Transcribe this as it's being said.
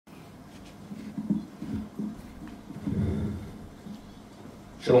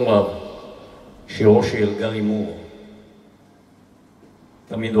שלום רב, שירו של גרי מור.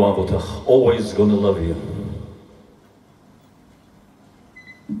 תמיד אוהב אותך, always gonna love you.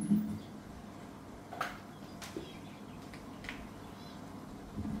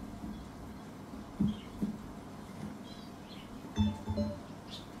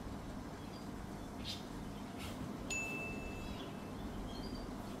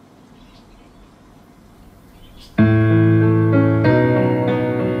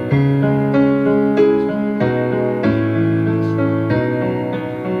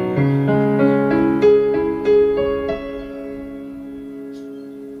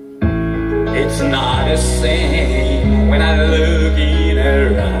 It's not the same when I look in her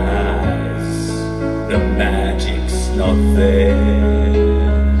eyes. The magic's not there.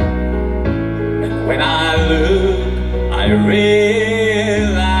 And when I look, I realize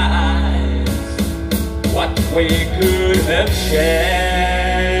what we could have shared.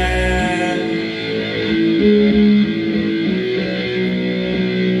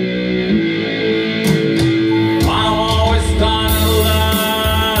 I'm always gonna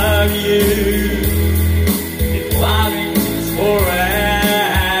love you.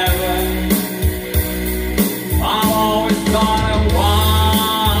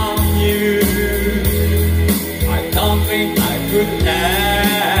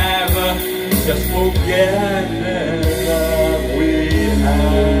 Just forget that we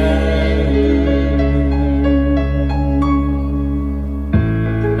had.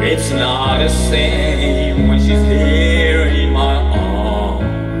 It's not the same when she's here in my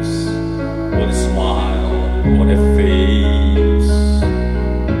arms, with a smile on her face.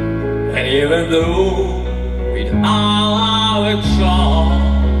 And even though with all our charm,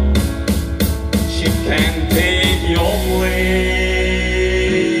 she can't take your place.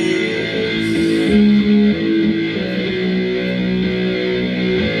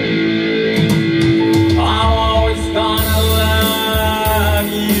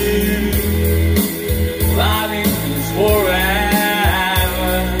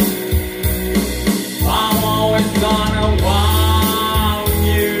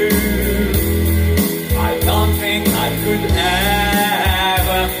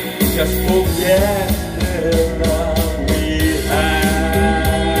 Just forget that we had.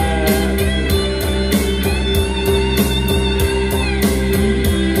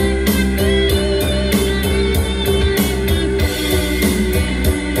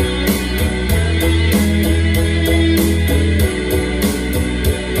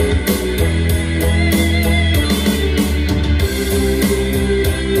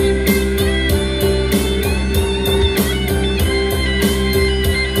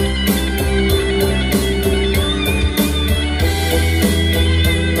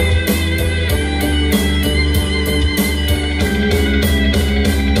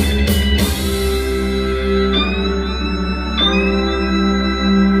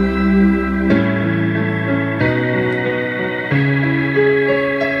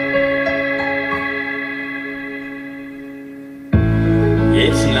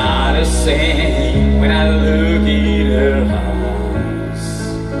 It's not the same when I look in her eyes.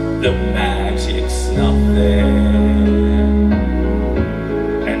 The magic's not there.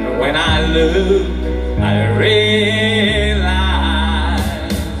 And when I look, I realize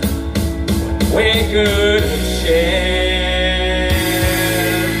what we could have shared.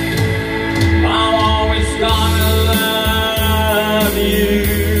 I'm always gonna love you.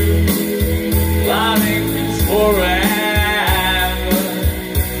 Loving is forever.